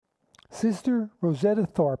Sister Rosetta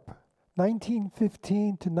Tharpe,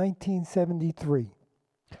 1915 to 1973.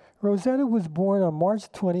 Rosetta was born on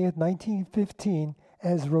March 20th, 1915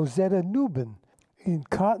 as Rosetta Newman in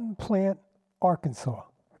Cotton Plant, Arkansas.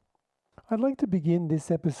 I'd like to begin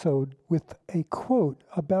this episode with a quote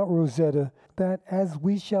about Rosetta that, as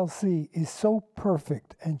we shall see, is so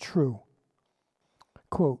perfect and true.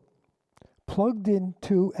 Quote, plugged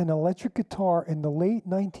into an electric guitar in the late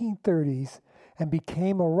 1930s and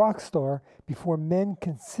became a rock star before men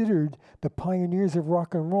considered the pioneers of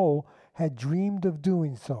rock and roll had dreamed of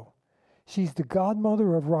doing so. She's the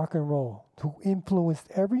godmother of rock and roll, who influenced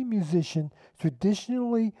every musician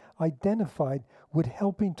traditionally identified with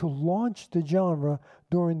helping to launch the genre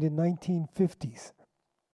during the 1950s.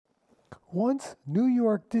 Once New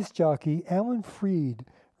York disc jockey Alan Freed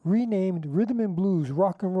renamed rhythm and blues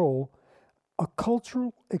rock and roll, a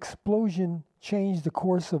cultural explosion changed the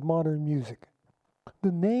course of modern music.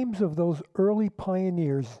 The names of those early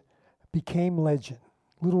pioneers became legend.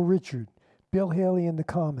 Little Richard, Bill Haley and the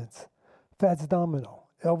Comets, Fats Domino,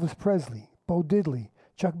 Elvis Presley, Bo Diddley,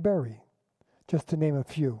 Chuck Berry, just to name a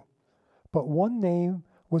few. But one name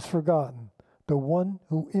was forgotten, the one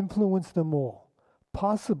who influenced them all,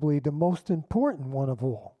 possibly the most important one of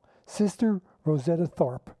all, Sister Rosetta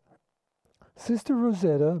Tharpe. Sister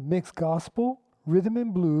Rosetta mixed gospel, rhythm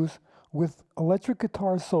and blues with electric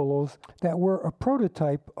guitar solos that were a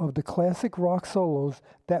prototype of the classic rock solos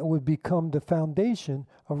that would become the foundation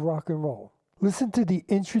of rock and roll. Listen to the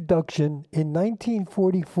introduction in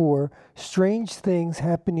 1944, Strange Things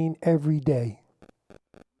Happening Every Day.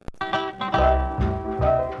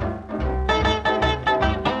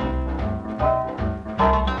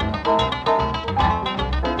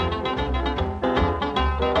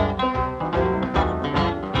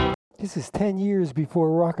 This is 10 years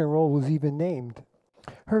before rock and roll was even named.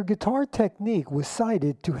 Her guitar technique was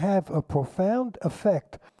cited to have a profound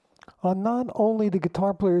effect on not only the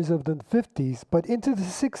guitar players of the 50s, but into the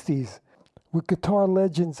 60s, with guitar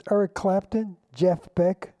legends Eric Clapton, Jeff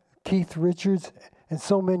Beck, Keith Richards, and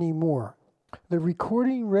so many more. The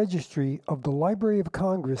recording registry of the Library of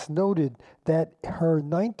Congress noted that her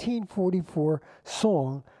 1944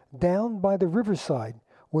 song, Down by the Riverside,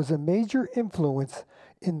 was a major influence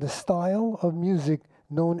in the style of music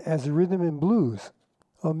known as rhythm and blues,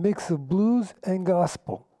 a mix of blues and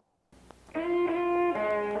gospel.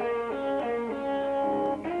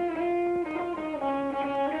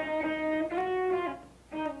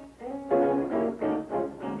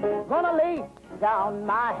 Gonna lay down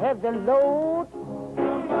my heavy load.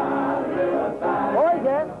 Down by the riverside. Oh,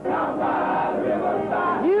 yes. Down by the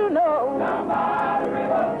riverside. You know. Down by the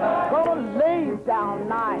riverside. Gonna lay down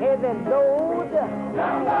my heavy load.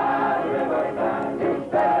 Down by the riverside. You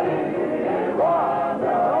steady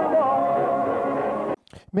water.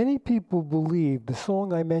 Many people believe the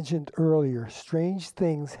song I mentioned earlier, Strange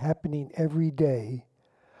Things Happening Every Day,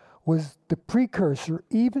 was the precursor,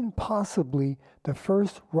 even possibly the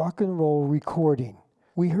first rock and roll recording.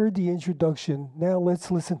 We heard the introduction, now let's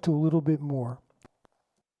listen to a little bit more.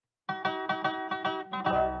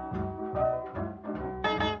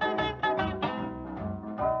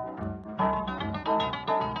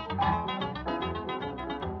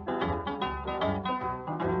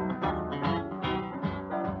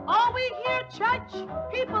 All we hear church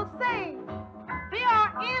people say, they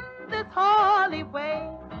are in this holy way.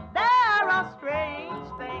 There are strange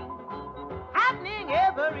things happening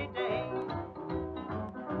every day.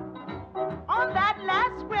 On that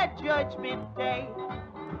last great judgment day,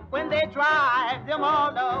 when they drive them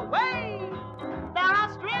all away, there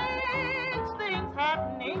are strange things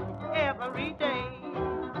happening every day.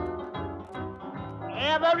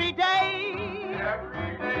 Every day.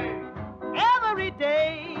 Every day. Every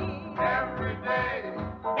day. Every day.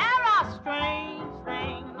 There are strange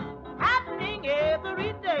things happening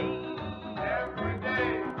every day. Every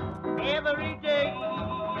day. Every day.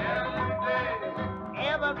 Every day.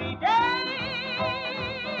 Every day.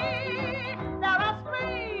 There are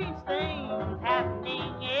strange things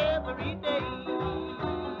happening every day.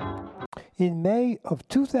 In May of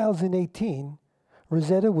 2018,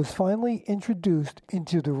 Rosetta was finally introduced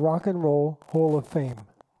into the Rock and Roll Hall of Fame.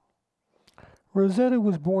 Rosetta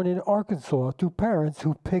was born in Arkansas to parents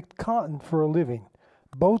who picked cotton for a living.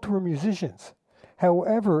 Both were musicians.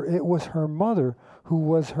 However, it was her mother who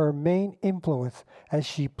was her main influence as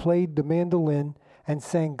she played the mandolin and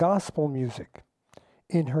sang gospel music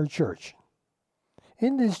in her church.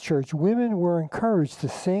 In this church, women were encouraged to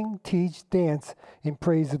sing, teach, dance in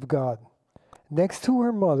praise of God. Next to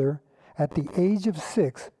her mother, at the age of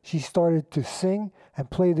 6, she started to sing and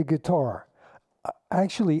play the guitar,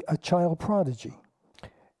 actually a child prodigy.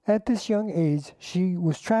 At this young age, she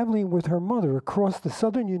was traveling with her mother across the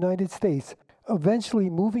southern United States, eventually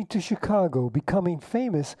moving to Chicago, becoming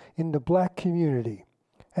famous in the black community.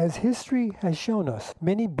 As history has shown us,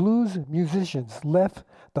 many blues musicians left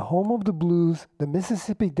the home of the blues, the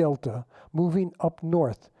Mississippi Delta, moving up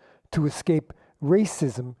north to escape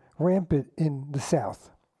racism rampant in the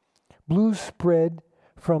South. Blues spread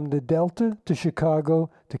from the Delta to Chicago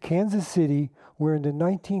to Kansas City, where in the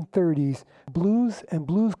 1930s, blues and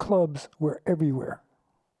blues clubs were everywhere.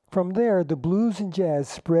 From there, the blues and jazz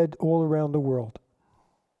spread all around the world.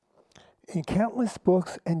 In countless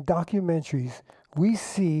books and documentaries, we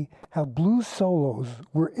see how blues solos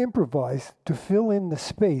were improvised to fill in the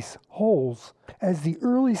space, holes. As the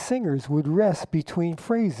early singers would rest between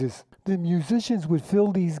phrases, the musicians would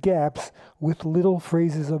fill these gaps with little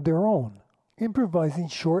phrases of their own, improvising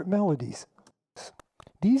short melodies.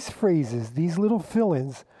 These phrases, these little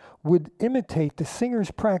fill-ins, would imitate the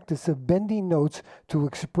singer's practice of bending notes to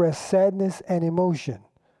express sadness and emotion.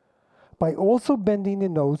 By also bending the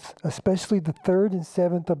notes, especially the third and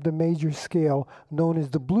seventh of the major scale, known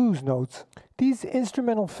as the blues notes, these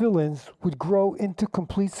instrumental fill-ins would grow into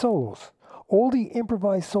complete solos. All the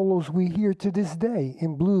improvised solos we hear to this day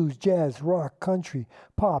in blues, jazz, rock, country,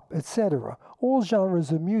 pop, etc., all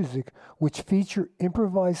genres of music which feature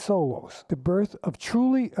improvised solos. The birth of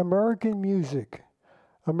truly American music,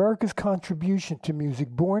 America's contribution to music,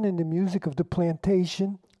 born in the music of the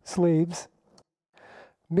plantation, slaves,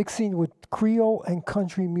 mixing with Creole and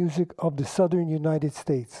country music of the southern United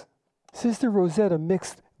States. Sister Rosetta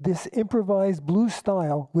mixed this improvised blues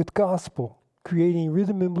style with gospel, creating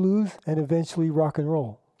rhythm and blues and eventually rock and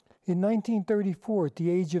roll. In 1934, at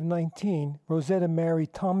the age of 19, Rosetta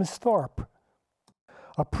married Thomas Tharpe,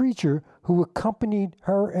 a preacher who accompanied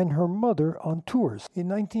her and her mother on tours. In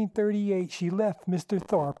 1938, she left Mr.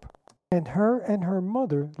 Tharpe, and her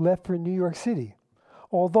mother left for New York City.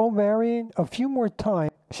 Although marrying a few more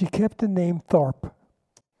times, she kept the name Tharpe.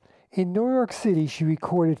 In New York City, she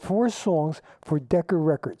recorded 4 songs for Decca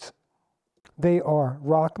Records. They are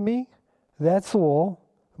Rock Me, That's All,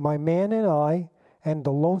 My Man and I, and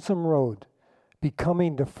The Lonesome Road,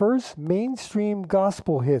 becoming the first mainstream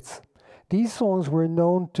gospel hits. These songs were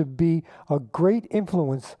known to be a great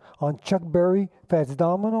influence on Chuck Berry, Fats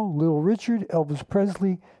Domino, Little Richard, Elvis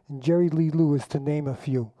Presley, and Jerry Lee Lewis, to name a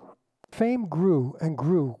few. Fame grew and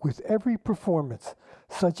grew with every performance,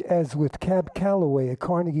 such as with Cab Calloway at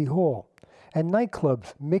Carnegie Hall, and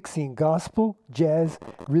nightclubs mixing gospel, jazz,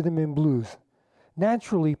 rhythm, and blues.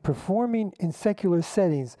 Naturally, performing in secular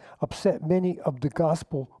settings upset many of the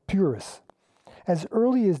gospel purists. As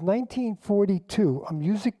early as 1942, a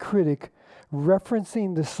music critic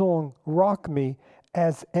referencing the song Rock Me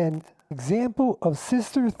as an example of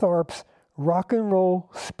Sister Tharpe's rock and roll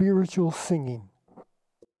spiritual singing.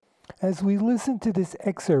 As we listen to this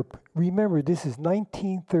excerpt, remember this is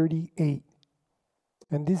 1938,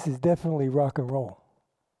 and this is definitely rock and roll.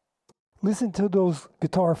 Listen to those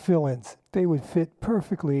guitar fill-ins. They would fit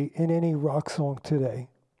perfectly in any rock song today.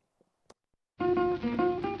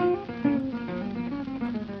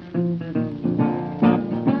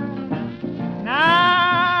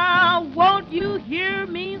 Now, won't you hear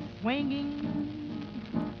me swinging?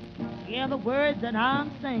 Hear the words that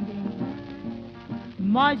I'm singing.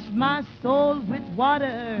 Much my soul with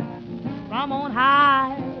water from on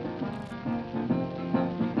high.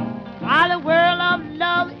 While the world of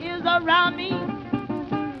love is around me,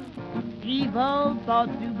 evil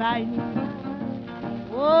thoughts do bite me.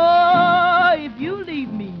 Oh, if you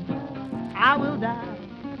leave me, I will die.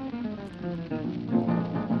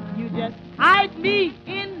 You just hide me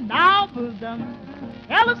in thy bosom.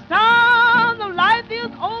 Tell the storm of life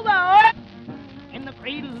is over in the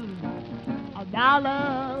cradle of thy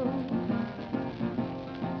love.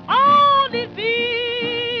 Only feed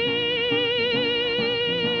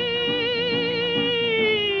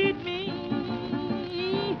me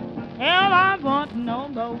till I want no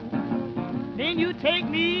more. Then you take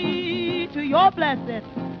me to your blessed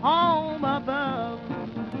home above.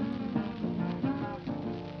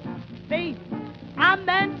 Faith I'm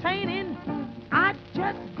maintaining, I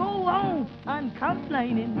just go on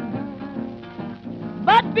uncomplaining.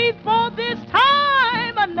 But before this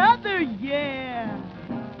time, another year,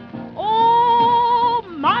 oh,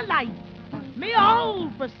 my life may all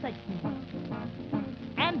forsake me,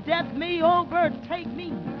 and death may overtake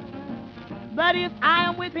me. But if I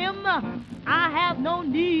am with him, I have no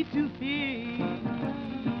need to fear.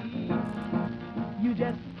 You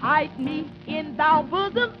just hide me in thy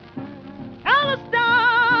bosom, till the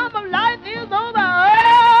storm of life is over.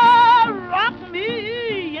 Oh, rock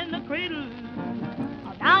me in the cradle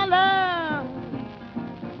of thy love.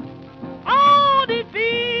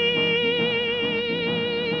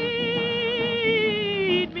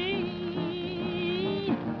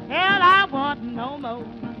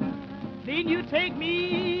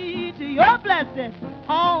 blessed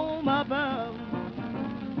home above.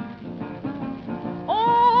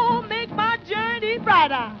 Oh, make my journey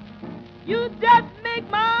brighter. You just make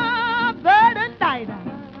my burden lighter.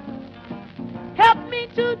 Help me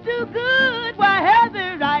to do good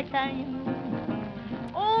wherever I can.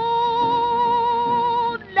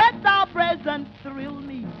 Oh, let thy presence thrill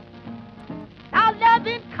me. Thy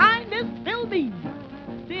loving kindness fill me.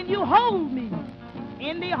 Then you hold me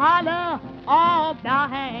in the hollow of thy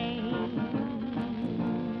hand.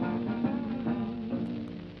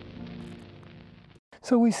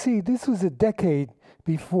 So we see this was a decade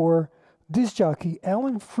before disc jockey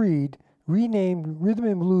Alan Freed renamed rhythm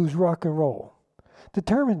and blues rock and roll. The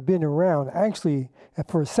term had been around actually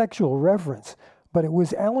for a sexual reference, but it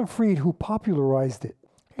was Alan Freed who popularized it.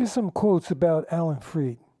 Here's some quotes about Alan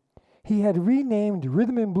Freed. He had renamed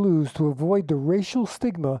rhythm and blues to avoid the racial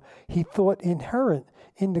stigma he thought inherent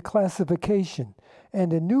in the classification,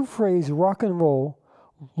 and the new phrase rock and roll,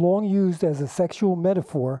 long used as a sexual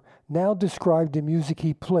metaphor, now described the music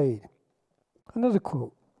he played. Another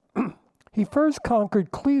quote. He first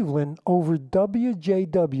conquered Cleveland over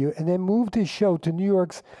WJW and then moved his show to New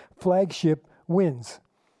York's flagship Wins.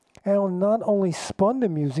 Alan not only spun the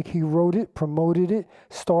music, he wrote it, promoted it,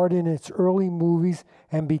 starred in its early movies,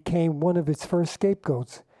 and became one of its first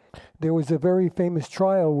scapegoats. There was a very famous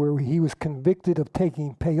trial where he was convicted of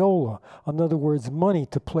taking payola, in other words, money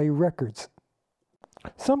to play records.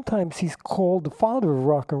 Sometimes he's called the father of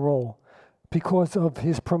rock and roll because of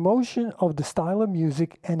his promotion of the style of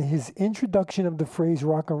music and his introduction of the phrase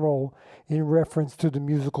rock and roll in reference to the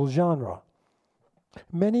musical genre.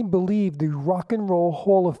 Many believe the Rock and Roll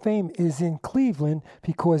Hall of Fame is in Cleveland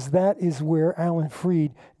because that is where Alan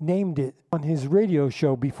Freed named it on his radio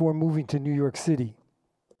show before moving to New York City.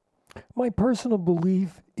 My personal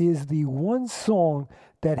belief is the one song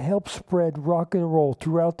that helped spread rock and roll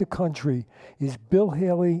throughout the country is Bill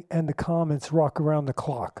Haley and the Comets' Rock Around the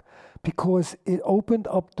Clock, because it opened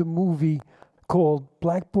up the movie called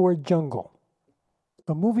Blackboard Jungle,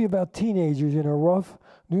 a movie about teenagers in a rough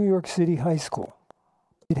New York City high school.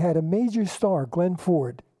 It had a major star, Glenn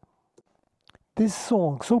Ford. This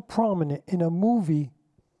song, so prominent in a movie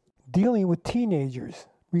dealing with teenagers,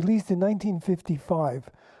 released in 1955,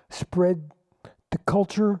 spread the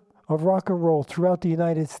culture of rock and roll throughout the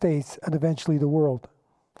United States and eventually the world.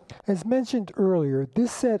 As mentioned earlier,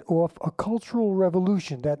 this set off a cultural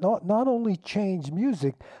revolution that not only changed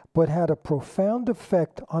music, but had a profound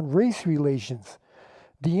effect on race relations.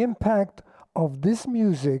 The impact of this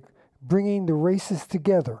music bringing the races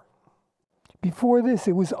together. Before this,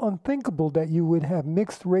 it was unthinkable that you would have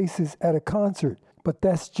mixed races at a concert, but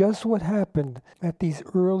that's just what happened at these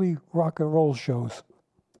early rock and roll shows.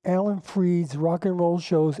 Alan Freed's rock and roll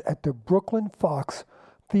shows at the Brooklyn Fox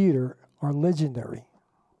Theater are legendary.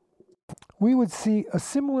 We would see a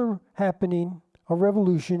similar happening, a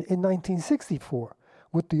revolution in 1964,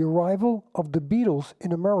 with the arrival of the Beatles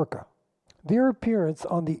in America. Their appearance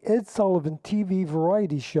on the Ed Sullivan TV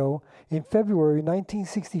variety show in February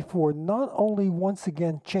 1964 not only once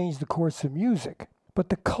again changed the course of music, but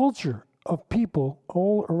the culture of people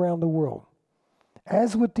all around the world.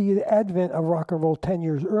 As with the advent of rock and roll 10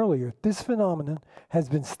 years earlier, this phenomenon has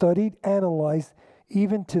been studied, analyzed,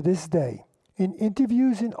 even to this day. In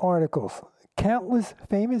interviews and articles, countless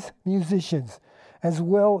famous musicians, as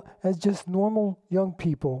well as just normal young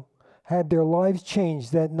people, had their lives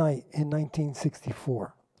changed that night in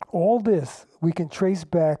 1964. All this we can trace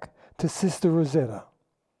back to Sister Rosetta.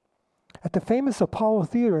 At the famous Apollo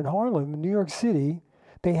Theater in Harlem, New York City,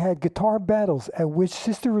 they had guitar battles at which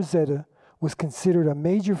Sister Rosetta was considered a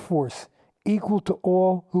major force, equal to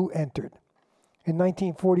all who entered. In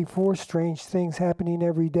 1944, Strange Things Happening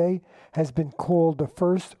Every Day has been called the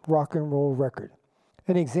first rock and roll record.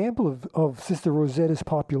 An example of Sister Rosetta's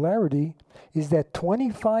popularity is that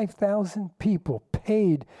 25,000 people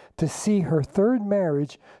paid to see her third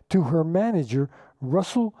marriage to her manager,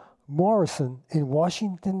 Russell Morrison, in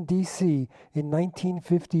Washington, D.C. in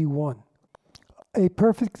 1951. A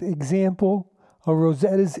perfect example of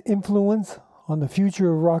Rosetta's influence on the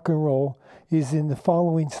future of rock and roll is in the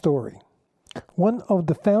following story. One of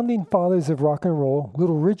the founding fathers of rock and roll,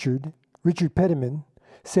 Little Richard Pettyman,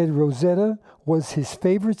 said Rosetta was his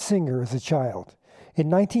favorite singer as a child. In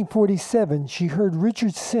 1947, she heard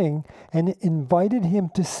Richard sing and invited him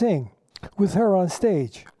to sing with her on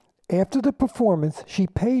stage. After the performance, she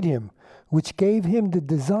paid him, which gave him the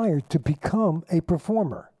desire to become a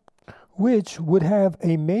performer, which would have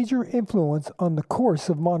a major influence on the course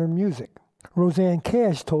of modern music. Rosanne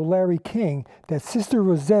Cash told Larry King that Sister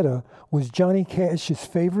Rosetta was Johnny Cash's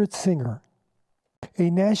favorite singer. A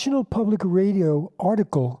National Public Radio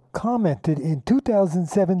article commented in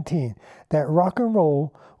 2017 that rock and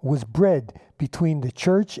roll was bred between the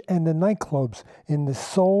church and the nightclubs in the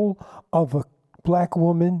soul of a black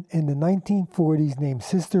woman in the 1940s named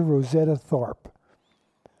Sister Rosetta Tharpe.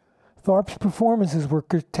 Tharpe's performances were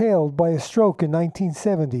curtailed by a stroke in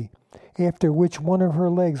 1970, after which one of her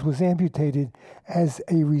legs was amputated as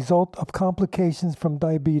a result of complications from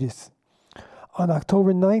diabetes. On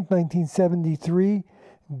October 9, 1973,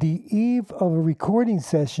 the eve of a recording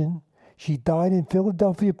session, she died in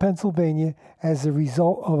Philadelphia, Pennsylvania, as a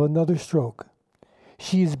result of another stroke.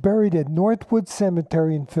 She is buried at Northwood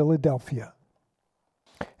Cemetery in Philadelphia.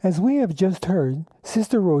 As we have just heard,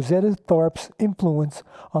 Sister Rosetta Tharpe's influence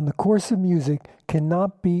on the course of music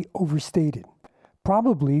cannot be overstated.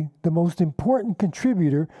 Probably the most important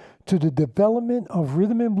contributor to the development of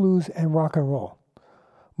rhythm and blues and rock and roll,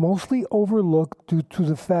 mostly overlooked due to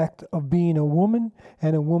the fact of being a woman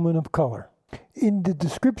and a woman of color. In the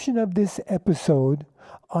description of this episode,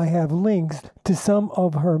 I have links to some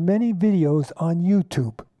of her many videos on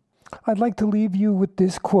YouTube. I'd like to leave you with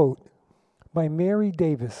this quote by Mary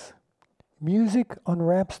Davis. Music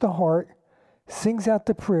unwraps the heart, sings out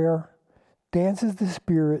the prayer, dances the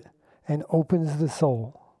spirit, and opens the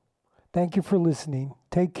soul. Thank you for listening.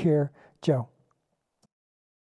 Take care. Joe.